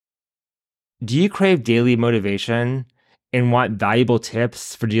Do you crave daily motivation and want valuable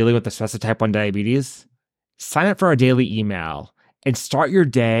tips for dealing with the stress of type 1 diabetes? Sign up for our daily email and start your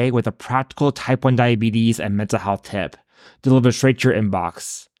day with a practical type 1 diabetes and mental health tip delivered straight to your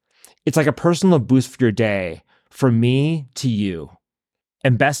inbox. It's like a personal boost for your day, from me to you.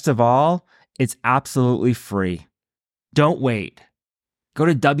 And best of all, it's absolutely free. Don't wait. Go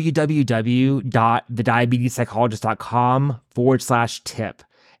to www.thediabetespsychologist.com/tip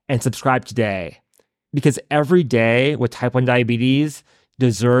and subscribe today, because every day with type 1 diabetes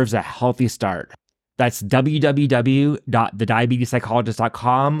deserves a healthy start. That's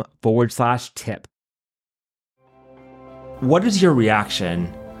www.thediabetespsychologist.com/tip. What is your reaction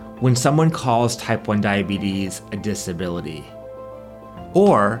when someone calls type 1 diabetes a disability?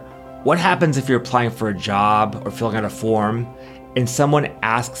 Or what happens if you're applying for a job or filling out a form and someone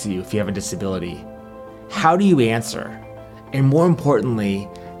asks you if you have a disability? How do you answer? And more importantly,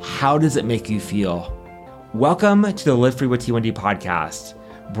 how does it make you feel? Welcome to the Live Free with T1D podcast,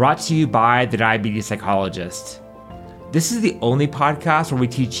 brought to you by the Diabetes Psychologist. This is the only podcast where we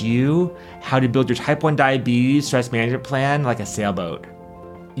teach you how to build your type 1 diabetes stress management plan like a sailboat.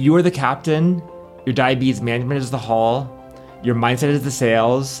 You are the captain, your diabetes management is the hull, your mindset is the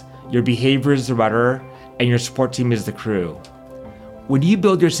sails, your behavior is the rudder, and your support team is the crew. When you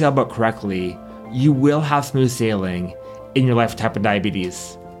build your sailboat correctly, you will have smooth sailing in your life with type 1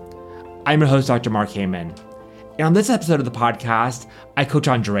 diabetes. I'm your host, Dr. Mark Heyman. And on this episode of the podcast, I coach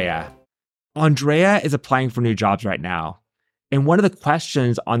Andrea. Andrea is applying for new jobs right now. And one of the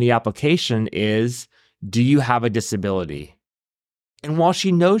questions on the application is, do you have a disability? And while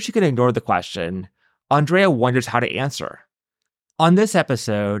she knows she can ignore the question, Andrea wonders how to answer. On this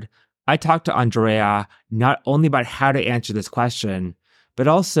episode, I talked to Andrea not only about how to answer this question, but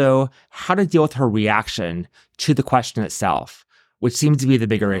also how to deal with her reaction to the question itself, which seems to be the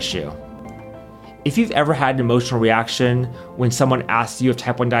bigger issue. If you've ever had an emotional reaction when someone asks you if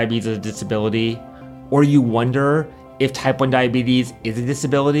type 1 diabetes is a disability, or you wonder if type 1 diabetes is a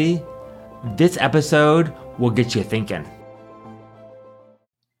disability, this episode will get you thinking.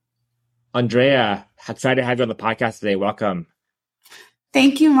 Andrea, excited to have you on the podcast today. Welcome.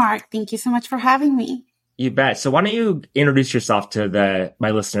 Thank you, Mark. Thank you so much for having me. You bet. So why don't you introduce yourself to my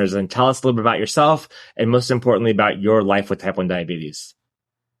listeners and tell us a little bit about yourself and most importantly about your life with type 1 diabetes.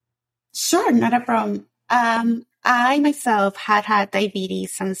 Sure, not a problem. I myself had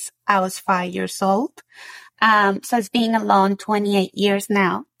diabetes since I was 5 years old. So it's been a long 28 years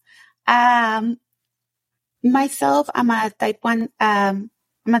now. Myself, I'm a type 1, I'm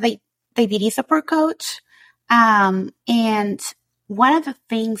a diabetes support coach. And one of the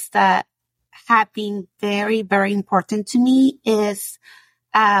things that have been very, very important to me is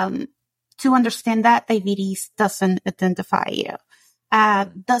to understand that diabetes doesn't identify you,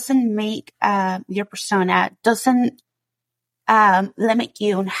 doesn't make your persona, doesn't limit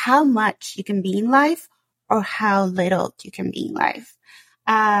you on how much you can be in life or how little you can be in life.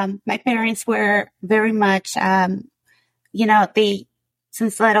 My parents were very much,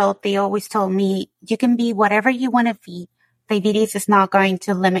 since little, they always told me, you can be whatever you want to be. Diabetes is not going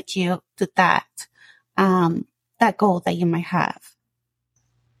to limit you to that goal that you might have.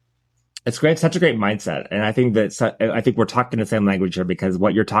 It's great. Such a great mindset. And I think we're talking the same language here, because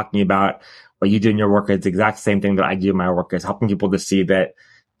what you're talking about, what you do in your work is the exact same thing that I do in my work, is helping people to see that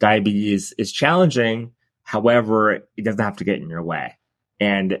diabetes is challenging. However, it doesn't have to get in your way.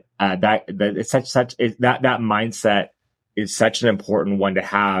 And that mindset is such an important one to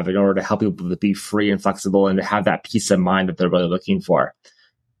have in order to help people to be free and flexible and to have that peace of mind that they're really looking for.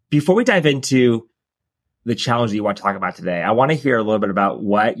 Before we dive into the challenge that you want to talk about today, I want to hear a little bit about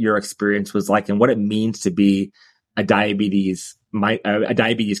what your experience was like and what it means to be a diabetes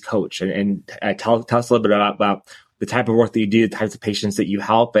coach, and tell us a little bit about the type of work that you do, the types of patients that you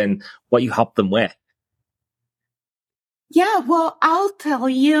help, and what you help them with. Yeah, well, I'll tell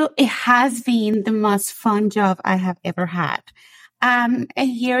you, it has been the most fun job I have ever had. And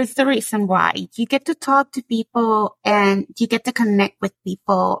here's the reason why. You get to talk to people and you get to connect with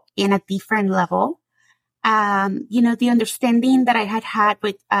people in a different level. The understanding that I had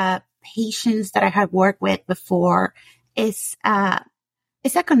with patients that I had worked with before is a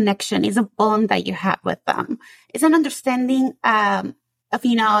connection, is a bond that you have with them. It's an understanding of,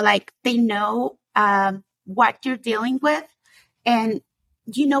 they know what you're dealing with, and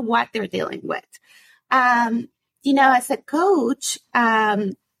you know what they're dealing with. As a coach, I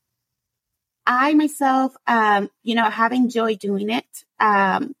myself, have enjoyed doing it.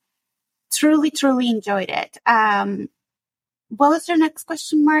 Truly enjoyed it. What was your next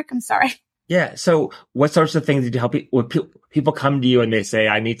question, Mark? I'm sorry. Yeah. So what sorts of things did you help when people come to you and they say,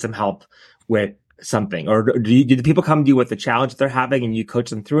 I need some help with something? Or do the people come to you with the challenge they're having and you coach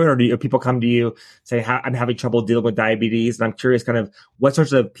them through it? Or do people come to you saying, I'm having trouble dealing with diabetes? And I'm curious kind of what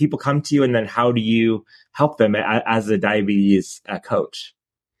sorts of people come to you, and then how do you help them as a diabetes coach?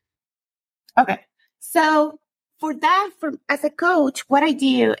 Okay. So as a coach, what I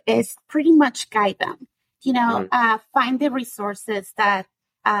do is pretty much guide them, find the resources that,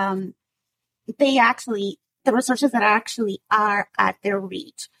 the resources that actually are at their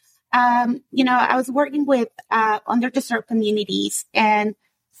reach. I was working with underserved communities, and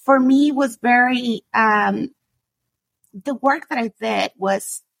for me was very, the work that I did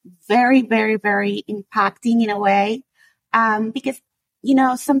was very, very, very impacting in a way, because,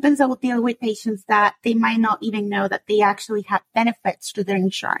 sometimes I will deal with patients that they might not even know that they actually have benefits to their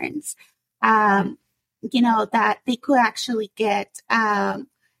insurance, that they could actually get,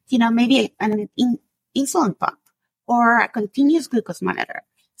 maybe an insulin pump or a continuous glucose monitor.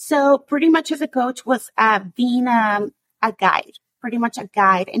 So pretty much as a coach was being a guide, pretty much a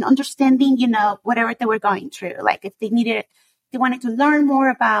guide, and understanding, whatever they were going through. Like if they wanted to learn more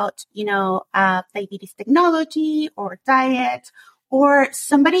about, diabetes technology or diet, or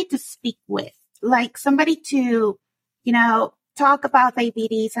somebody to speak with, like somebody to, talk about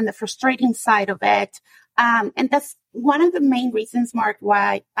diabetes and the frustrating side of it. And that's one of the main reasons, Mark,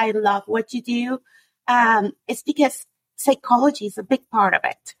 why I love what you do. It's because psychology is a big part of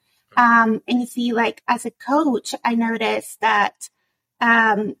it. And you see, like as a coach, I noticed that,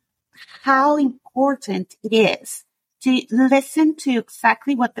 how important it is to listen to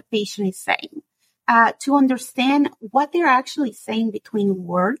exactly what the patient is saying, to understand what they're actually saying between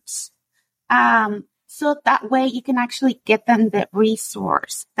words. So that way you can actually get them the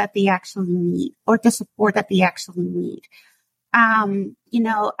resource that they actually need or the support that they actually need.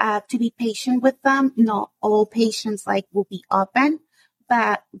 To be patient with them. Not all patients will be open,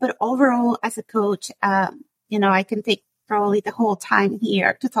 but overall as a coach, I can take probably the whole time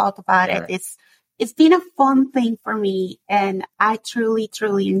here to talk about it. It's been a fun thing for me, and I truly,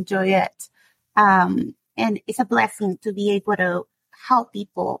 truly enjoy it. And it's a blessing to be able to help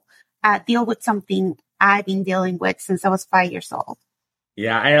people deal with something I've been dealing with since I was 5 years old.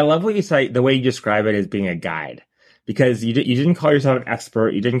 Yeah, and I love what you say, the way you describe it as being a guide, because you didn't call yourself an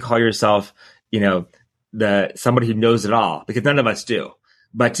expert, you didn't call yourself, somebody who knows it all, because none of us do.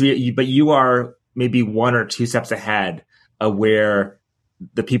 But you are maybe one or two steps ahead of where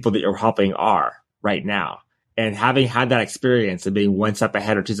the people that you're helping are right now. And having had that experience of being one step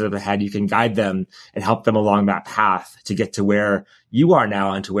ahead or two steps ahead, you can guide them and help them along that path to get to where you are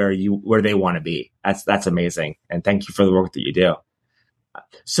now and to where they want to be. That's amazing. And thank you for the work that you do.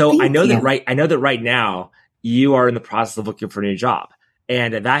 So I know that right now you are in the process of looking for a new job,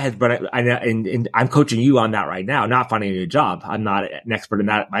 and that has been, and I'm coaching you on that right now, not finding a new job. I'm not an expert in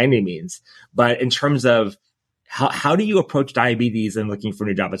that by any means, but in terms of how do you approach diabetes and looking for a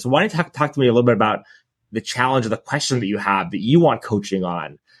new job? And so why don't you talk to me a little bit about the challenge or the question that you have that you want coaching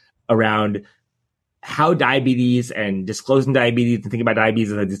on around how diabetes and disclosing diabetes and thinking about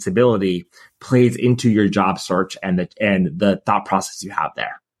diabetes as a disability plays into your job search and the thought process you have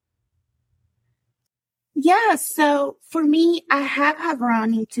there. Yeah. So for me, I have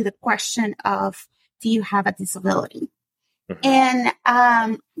run into the question of, do you have a disability? Mm-hmm.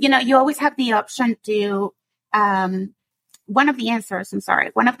 And, you always have the option to, one of the answers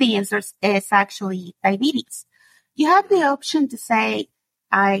is actually diabetes. You have the option to say,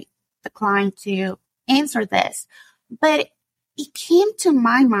 I decline to answer this, but it came to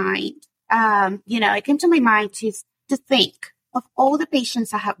my mind, to think of all the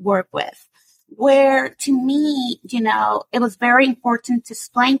patients I have worked with, where to me, it was very important to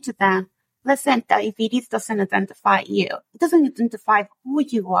explain to them, listen, diabetes doesn't identify you. It doesn't identify who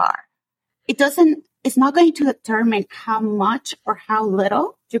you are. It's not going to determine how much or how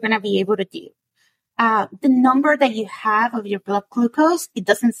little you're going to be able to do. The number that you have of your blood glucose, it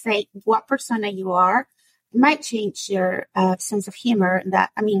doesn't say what persona you are. It might change your sense of humor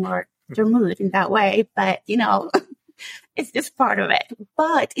or your mood in that way, but it's just part of it.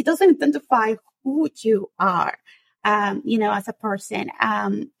 But it doesn't identify who you are, as a person.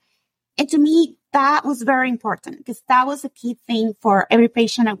 And to me, that was very important, because that was a key thing for every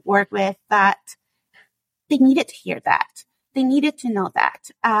patient I worked with, that they needed to hear that. They needed to know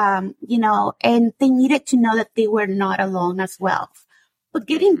that, and they needed to know that they were not alone as well. But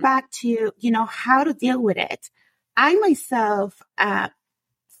getting back to, how to deal with it, I myself found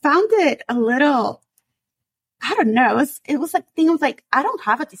it a little, I don't know, it was like, thing was like, I don't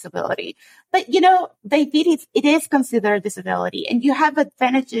have a disability. But, diabetes, it is considered a disability, and you have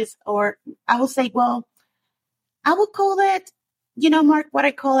advantages, or I will say, well, I will call it Mark, what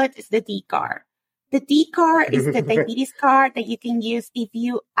I call it is the D card. The D card is the diabetes card that you can use if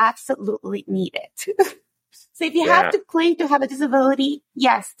you absolutely need it. So if you have to claim to have a disability,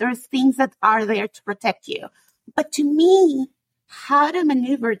 yes, there's things that are there to protect you. But to me, how to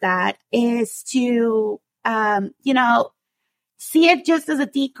maneuver that is to, see it just as a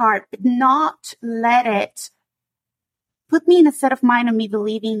D card, but not let it put me in a set of mind of me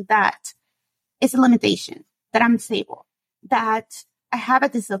believing that it's a limitation, that I'm disabled, that I have a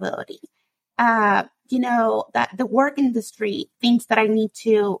disability, that the work industry thinks that I need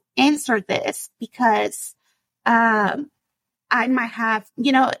to answer this because I might have,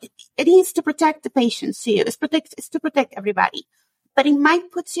 it is to protect the patients too. It's to protect everybody. But it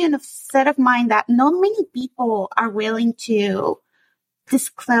might put you in a set of mind that not many people are willing to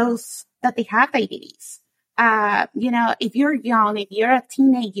disclose that they have diabetes. If you're young, if you're a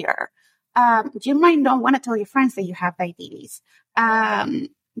teenager, you might not want to tell your friends that you have diabetes.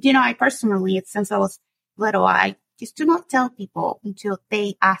 I personally, since I was little, I used to not tell people until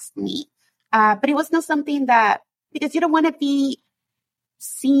they asked me. But it was not something that, because you don't want to be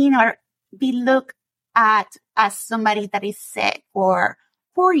seen or be looked at as somebody that is sick or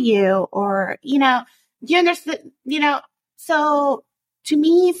for you, or, you understand, so to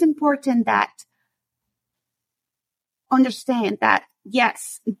me, it's important that understand that,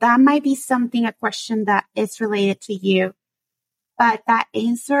 yes, that might be a question that is related to you, but that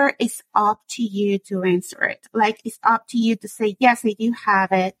answer is up to you to answer it. Like, it's up to you to say, yes, I do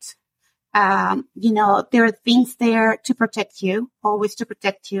have it. There are things there to protect you, always to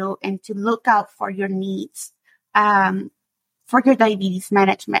protect you and to look out for your needs, for your diabetes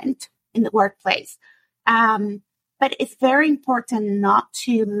management in the workplace. But it's very important not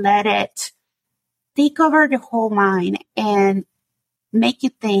to let it take over the whole mind and make you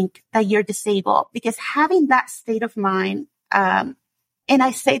think that you're disabled, because having that state of mind, and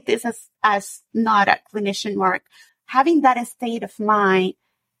I say this as not a clinician, Mark, having that state of mind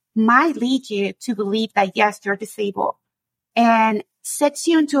might lead you to believe that, yes, you're disabled, and sets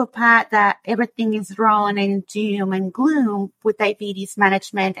you into a path that everything is wrong and doom and gloom with diabetes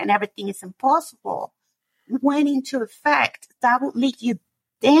management and everything is impossible. When into effect, that will lead you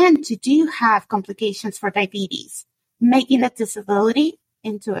then to do have complications for diabetes, making a disability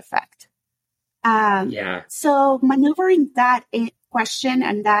into effect. So maneuvering that question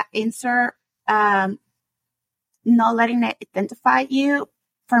and that answer, not letting it identify you,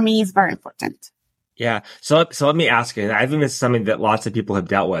 for me, is very important. Yeah. So let me ask you, I think this is something that lots of people have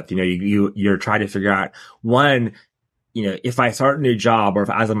dealt with. You're trying to figure out, one, if I start a new job, or if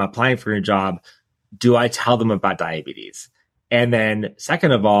as I'm applying for a new job, do I tell them about diabetes? And then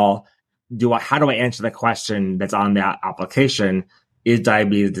second of all, how do I answer the question that's on that application? Is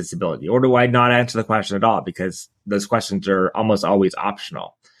diabetes a disability? Or do I not answer the question at all? Because those questions are almost always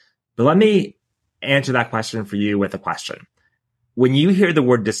optional. But let me answer that question for you with a question. When you hear the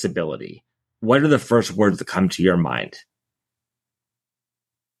word disability, what are the first words that come to your mind?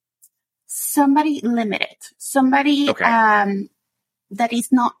 Somebody limited. Somebody that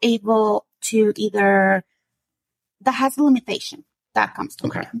is not able to that has a limitation. That comes to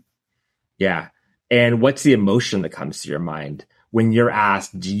mind. Yeah. And what's the emotion that comes to your mind when you're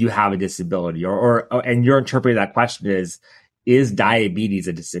asked, do you have a disability? And your interpreting that question is diabetes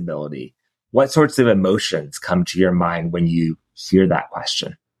a disability? What sorts of emotions come to your mind when you hear that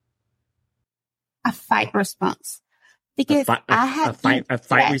question? A fight response. Because a fight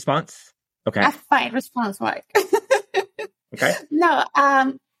response? Okay. A fight response, Mark. Okay. No,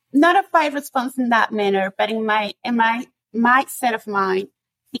 not a fight response in that manner, but in my set of mind,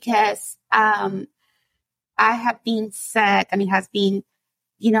 because I have been said, and it has been,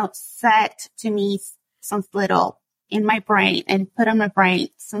 said to me since little in my brain and put on my brain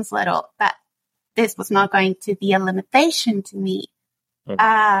since little that this was not going to be a limitation to me.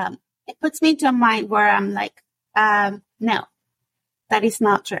 Okay. It puts me into a mind where I'm like, no, that is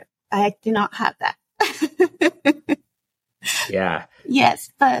not true. I do not have that. Yeah.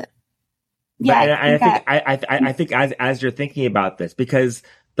 Yes, but yeah. I think as you're thinking about this, because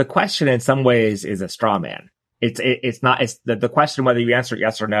the question in some ways is a straw man. It's not the question whether you answer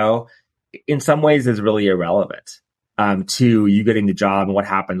yes or no. In some ways, is really irrelevant to you getting the job and what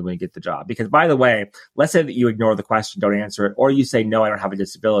happens when you get the job. Because by the way, let's say that you ignore the question, don't answer it, or you say no, I don't have a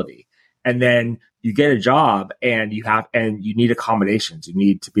disability, and then you get a job and you need accommodations. You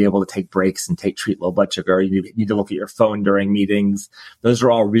need to be able to take breaks and treat low blood sugar. You need to look at your phone during meetings. Those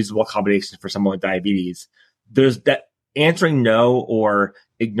are all reasonable accommodations for someone with diabetes. There's that answering no or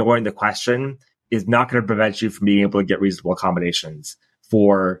ignoring the question is not going to prevent you from being able to get reasonable accommodations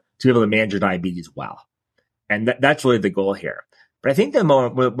to be able to manage your diabetes well. And that's really the goal here. But I think the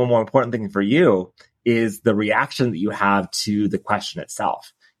more important thing for you is the reaction that you have to the question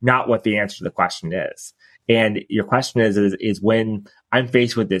itself, not what the answer to the question is. And your question is when I'm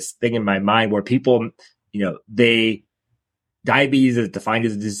faced with this thing in my mind where people, diabetes is defined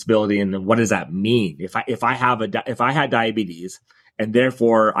as a disability, and then what does that mean? If I had diabetes and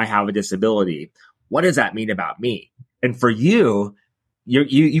therefore I have a disability, what does that mean about me? And for you,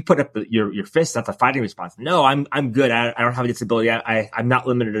 you put up your fist. That's a fighting response. No, I'm good. I don't have a disability. I'm not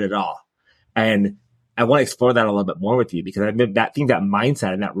limited at all. And I want to explore that a little bit more with you, because I think that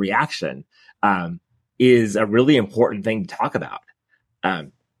mindset and that reaction is a really important thing to talk about.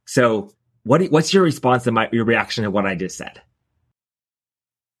 So what's your response to your reaction to what I just said?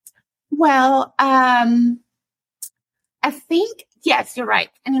 Well, I think, yes, you're right.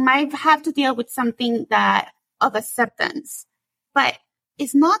 And you might have to deal with something of acceptance, but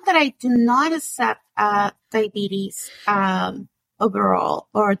it's not that I do not accept diabetes overall,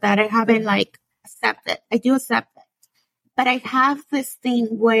 or that I haven't accepted. I do accept it, but I have this thing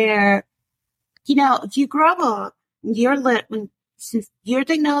where, you grow up, since you're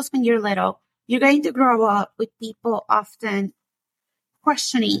diagnosed when you're little, you're going to grow up with people often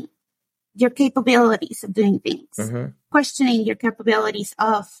questioning your capabilities of doing things, questioning your capabilities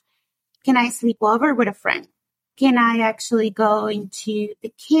of, can I sleep over with a friend? Can I actually go into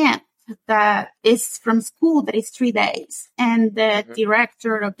the camp that is from school that is 3 days? And the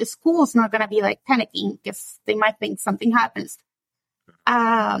director of the school is not going to be panicking because they might think something happens.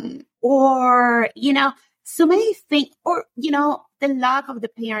 Or, so many things, or, the lack of the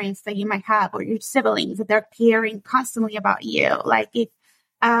parents that you might have, or your siblings that they're caring constantly about you. It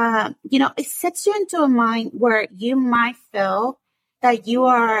sets you into a mind where you might feel that you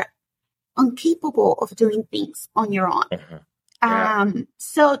are incapable of doing things on your own. Yeah.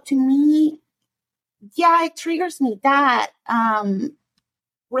 So to me, it triggers me that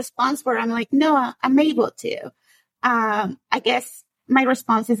response where I'm no, I'm able to. I guess my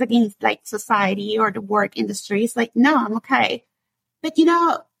response is against society or the work industry. It's no, I'm okay. But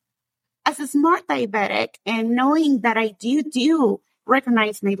as a smart diabetic, and knowing that I do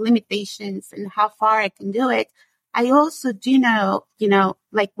recognize my limitations and how far I can do it, I also do know,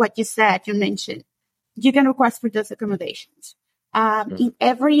 what you mentioned, you can request for those accommodations. In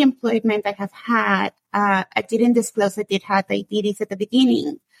every employment I have had, I didn't disclose I did have diabetes at the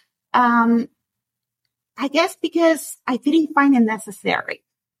beginning. I guess because I didn't find it necessary.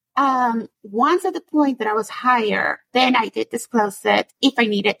 Once at the point that I was higher, then I did disclose it if I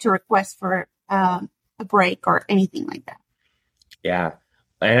needed to request for a break or anything like that. Yeah.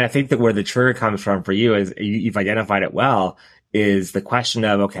 And I think that where the trigger comes from for you is, you've identified it well, is the question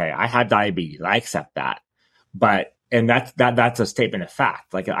of, okay, I have diabetes. I accept that. And that's a statement of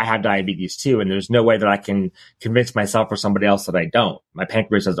fact. I have diabetes too, and there's no way that I can convince myself or somebody else that I don't. My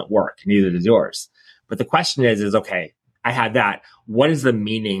pancreas doesn't work, neither does yours. But the question is okay, I had that. What is the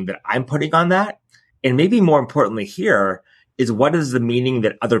meaning that I'm putting on that? And maybe more importantly here is, what is the meaning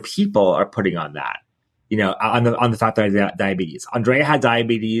that other people are putting on that? On the fact that I have diabetes. Andrea had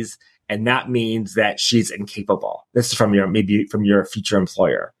diabetes, and that means that she's incapable. This is from your future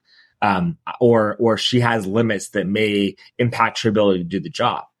employer. Or she has limits that may impact her ability to do the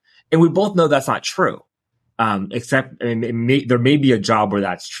job. And we both know that's not true. Except there may be a job where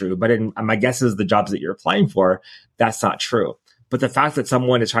that's true, but my guess is the jobs that you're applying for, that's not true. But the fact that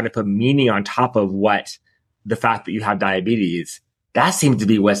someone is trying to put meaning on top of the fact that you have diabetes, that seems to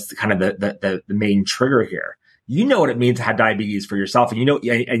be what's kind of the main trigger here. You know what it means to have diabetes for yourself, and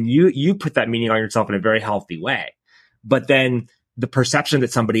you put that meaning on yourself in a very healthy way. But then the perception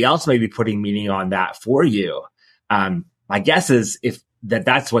that somebody else may be putting meaning on that for you, my guess is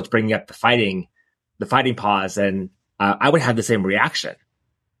that's what's bringing up the fighting pause, and I would have the same reaction.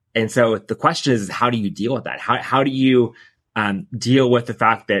 And so the question is, how do you deal with that? How do you deal with the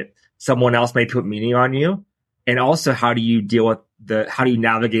fact that someone else may put meaning on you? And also, how do you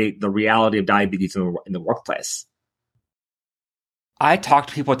navigate the reality of diabetes in the workplace? I talk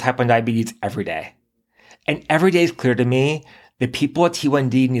to people with type 1 diabetes every day. And every day is clear to me that people at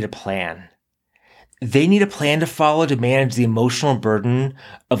T1D need a plan. They need a plan to follow to manage the emotional burden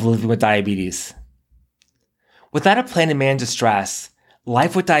of living with diabetes. Without a plan to manage the stress,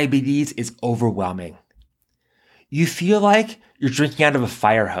 life with diabetes is overwhelming. You feel like you're drinking out of a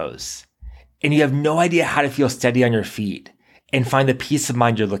fire hose, and you have no idea how to feel steady on your feet and find the peace of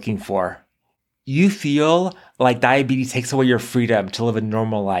mind you're looking for. You feel like diabetes takes away your freedom to live a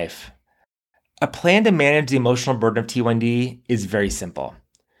normal life. A plan to manage the emotional burden of T1D is very simple.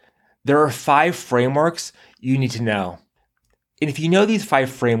 There are 5 frameworks you need to know. And if you know these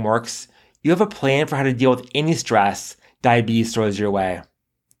 5 frameworks, you have a plan for how to deal with any stress diabetes throws your way.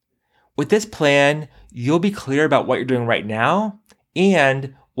 With this plan, you'll be clear about what you're doing right now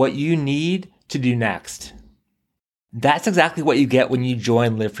and what you need to do next. That's exactly what you get when you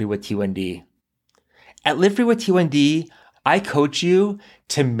join Live Free with T1D. At Live Free with T1D, I coach you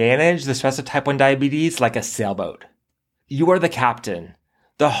to manage the stress of type 1 diabetes like a sailboat. You are the captain.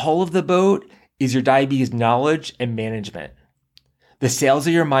 The hull of the boat is your diabetes knowledge and management. The sails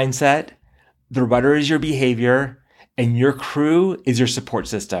are your mindset, the rudder is your behavior, and your crew is your support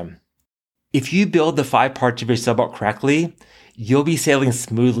system. If you build the 5 parts of your sailboat correctly, you'll be sailing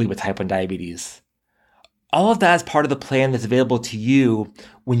smoothly with type 1 diabetes. All of that is part of the plan that's available to you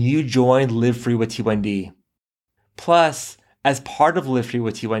when you join Live Free with T1D. Plus, as part of Live Free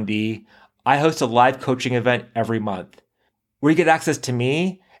with T1D, I host a live coaching event every month where you get access to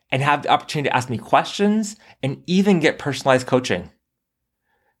me and have the opportunity to ask me questions and even get personalized coaching.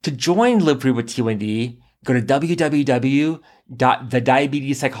 To join Live Free with T1D, go to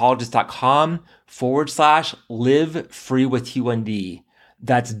www.thediabetespsychologist.com/live free with T1D.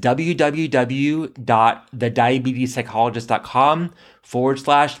 That's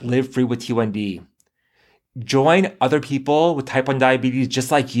www.thediabetespsychologist.com/live free with T1D. Join other people with type 1 diabetes just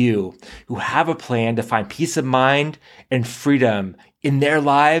like you who have a plan to find peace of mind and freedom in their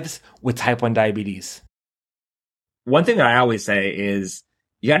lives with type 1 diabetes. One thing that I always say is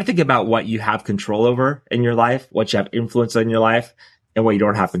you got to think about what you have control over in your life, what you have influence in your life, and what you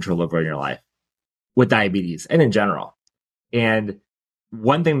don't have control over in your life with diabetes and in general. And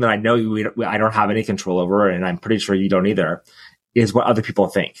one thing that I know I don't have any control over, and I'm pretty sure you don't either, is what other people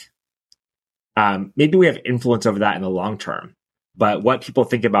think. Maybe we have influence over that in the long term, but what people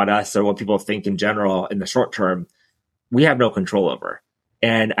think about us or what people think in general in the short term, we have no control over.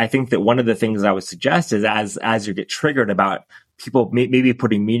 And I think that one of the things I would suggest is as you get triggered about people maybe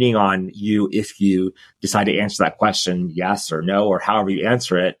putting meaning on you if you decide to answer that question, yes or no, or however you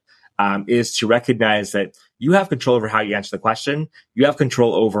answer it, is to recognize that you have control over how you answer the question. You have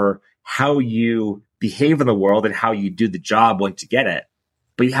control over how you behave in the world and how you do the job once you get it.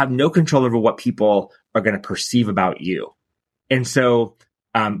 But you have no control over what people are going to perceive about you. And so,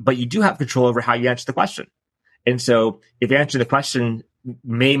 but you do have control over how you answer the question. And so if you answer the question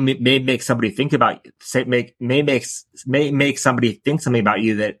may make somebody think about, may make somebody think something about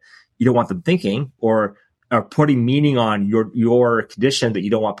you that you don't want them thinking, or putting meaning on your condition that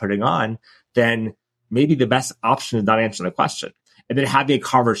you don't want putting on, then maybe the best option is not answering the question. And then having a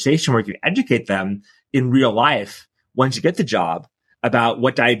conversation where you can educate them in real life once you get the job about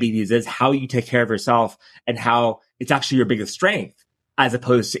what diabetes is, how you take care of yourself, and how it's actually your biggest strength as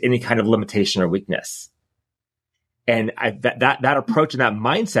opposed to any kind of limitation or weakness. And that approach and that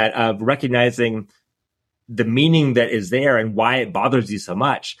mindset of recognizing the meaning that is there and why it bothers you so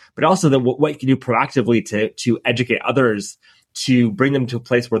much, but also what you can do proactively to educate others, to bring them to a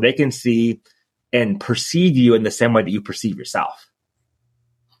place where they can see and perceive you in the same way that you perceive yourself.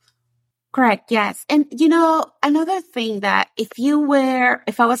 Correct. Yes. And, another thing that if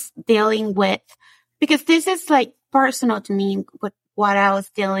I was dealing with, because this is like personal to me with what I was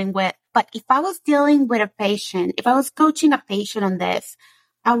dealing with, but if I was dealing with a patient, if I was coaching a patient on this,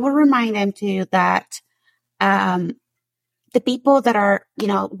 I would remind them too that, the people that are,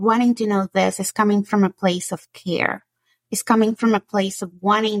 wanting to know this is coming from a place of care. It's coming from a place of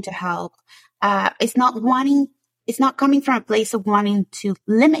wanting to help. It's not coming from a place of wanting to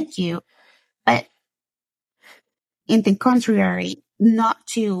limit you, but in the contrary, not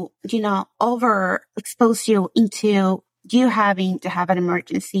to, overexpose you into you having to have an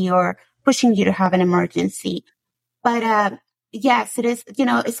emergency or pushing you to have an emergency. But, yes, it is,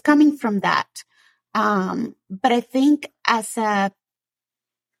 it's coming from that. But I think as a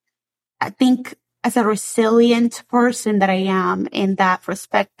resilient person that I am in that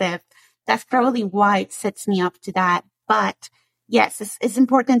perspective, that's probably why it sets me up to that. But yes, it's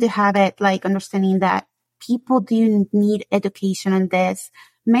important to have it like understanding that people do need education on this.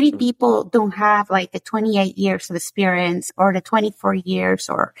 Many people don't have like the 28 years of experience or the 24 years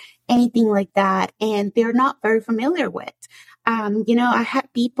or anything like that. And they're not very familiar with. I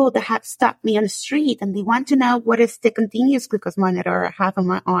had people that have stopped me on the street and they want to know what is the continuous glucose monitor I have on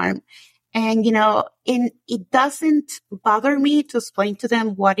my arm. And, it doesn't bother me to explain to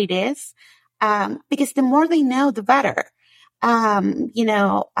them what it is, because the more they know, the better.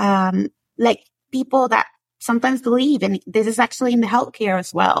 Like people that sometimes believe, and this is actually in the healthcare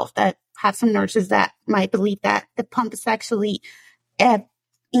as well, that have some nurses that might believe that the pump is actually,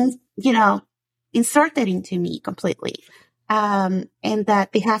 inserted into me completely. And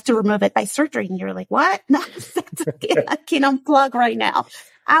that they have to remove it by surgery. And you're like, what? No, that's okay. I can unplug right now.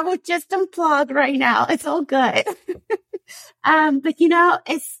 I would just unplug right now. It's all good. But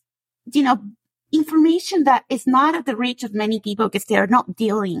it's, you know, information that is not at the reach of many people because they're not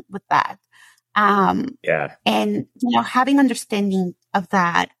dealing with that. Yeah. And, having understanding of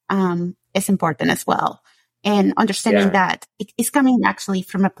that, is important as well. And understanding that it's coming actually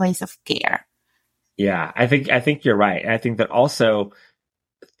from a place of care. Yeah. I think you're right. And I think that also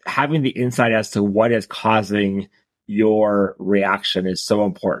having the insight as to what is causing your reaction is so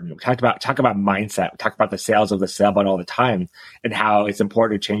important. We talk about mindset. We talk about the sales of the sale button all the time and how it's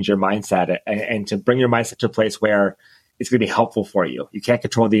important to change your mindset and to bring your mindset to a place where it's going to be helpful for you. You can't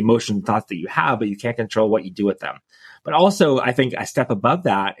control the emotions and thoughts that you have, but you can't control what you do with them. But also, I think a step above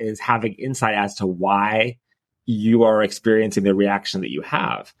that is having insight as to why you are experiencing the reaction that you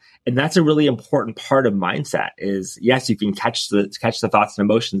have. And that's a really important part of mindset is, yes, you can catch the thoughts and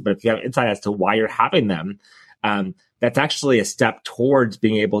emotions, but if you have insight as to why you're having them, that's actually a step towards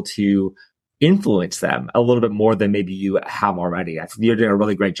being able to influence them a little bit more than maybe you have already. I think you're doing a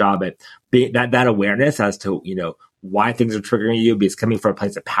really great job at being that awareness as to, why things are triggering you, because coming from a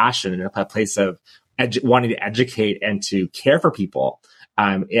place of passion and a place of wanting to educate and to care for people,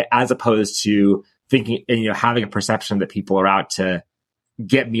 as opposed to thinking and, having a perception that people are out to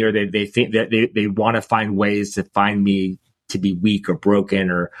get me, or they think that they want to find ways to find me to be weak or broken,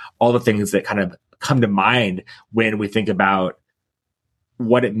 or all the things that kind of come to mind when we think about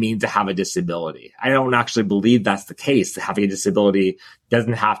what it means to have a disability. I don't actually believe that's the case. Having a disability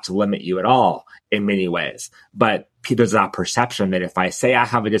doesn't have to limit you at all in many ways. But there's that perception that if I say I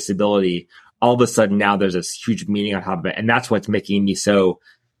have a disability, all of a sudden now there's this huge meaning on top of it. And that's what's making me so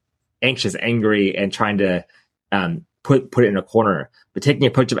anxious, angry, and trying to put it in a corner. But taking a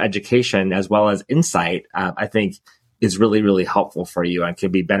approach of education as well as insight, I think is really, really helpful for you and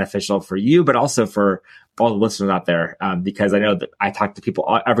can be beneficial for you, but also for all the listeners out there. Because I know that I talk to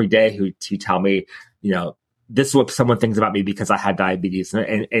people every day who tell me, this is what someone thinks about me because I had diabetes.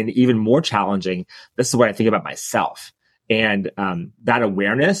 And even more challenging, this is what I think about myself. And that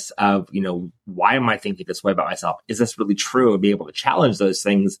awareness of, why am I thinking this way about myself? Is this really true? And be able to challenge those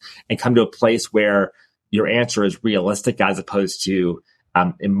things and come to a place where your answer is realistic as opposed to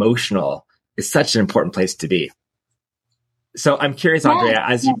emotional is such an important place to be. So I'm curious, Andrea,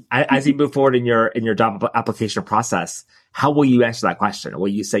 as you move forward in your job application process, how will you answer that question? Will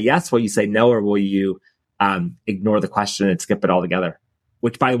you say yes? Will you say no? Or will you ignore the question and skip it altogether?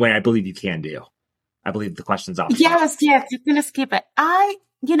 Which, by the way, I believe you can do. I believe the question's optional. Yes, you're gonna skip it. I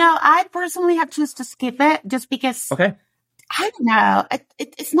personally have chosen to skip it just because. Okay. I don't know.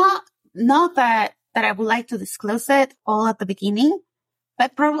 It's not that I would like to disclose it all at the beginning,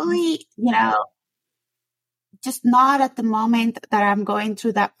 but probably just not at the moment that I'm going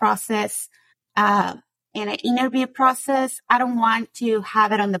through that process, in an interview process. I don't want to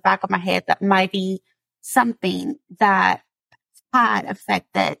have it on the back of my head that might be something that had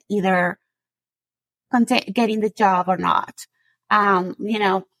affected either getting the job or not.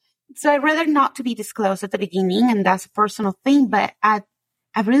 So I'd rather not to be disclosed at the beginning, and that's a personal thing, but I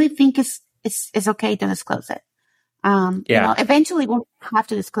really think it's okay to disclose it. Eventually we'll have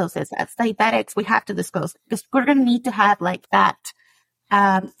to disclose this. As diabetics, we have to disclose because we're going to need to have like that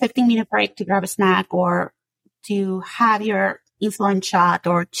 15-minute break to grab a snack or to have your insulin shot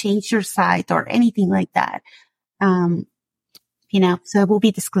or change your site or anything like that. So it will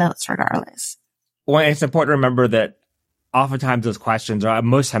be disclosed regardless. Well, it's important to remember that oftentimes those questions, or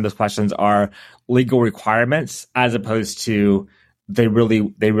most times those questions, are legal requirements as opposed to they really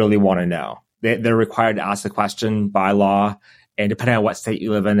want to know. They're required to ask the question by law, and depending on what state you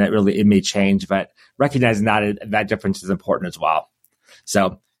live in, it may change. But recognizing that difference is important as well.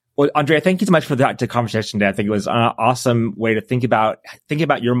 So, well, Andrea, thank you so much for the conversation today. I think it was an awesome way to think about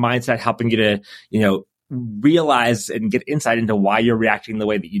your mindset, helping you to realize and get insight into why you're reacting the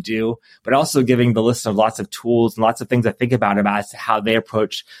way that you do, but also giving the listeners lots of tools and lots of things to think about as to how they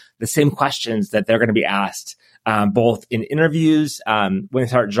approach the same questions that they're going to be asked. Both in interviews, when they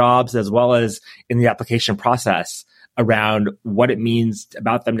start jobs, as well as in the application process around what it means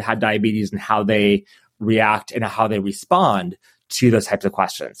about them to have diabetes and how they react and how they respond to those types of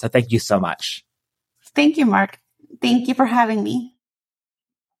questions. So thank you so much. Thank you, Mark. Thank you for having me.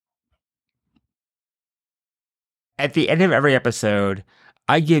 At the end of every episode,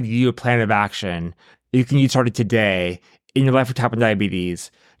 I give you a plan of action you can use starting today in your life with type 1 diabetes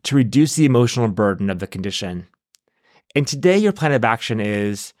to reduce the emotional burden of the condition. And today, your plan of action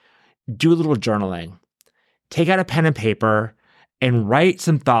is do a little journaling. Take out a pen and paper and write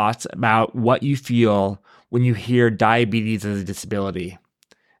some thoughts about what you feel when you hear diabetes as a disability.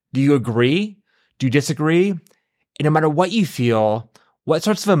 Do you agree? Do you disagree? And no matter what you feel, what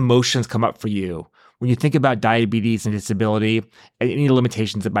sorts of emotions come up for you when you think about diabetes and disability and any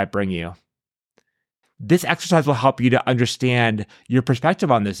limitations it might bring you. This exercise will help you to understand your perspective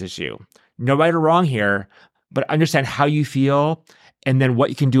on this issue. No right or wrong here, but understand how you feel and then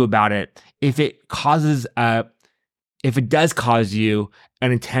what you can do about it if it does cause you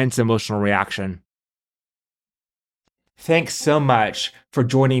an intense emotional reaction. Thanks so much for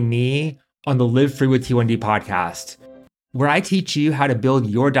joining me on the Live Free with T1D podcast, where I teach you how to build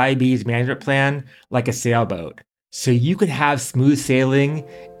your diabetes management plan like a sailboat so you can have smooth sailing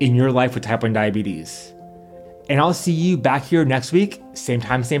in your life with type 1 diabetes. And I'll see you back here next week, same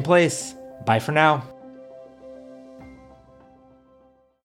time, same place. Bye for now.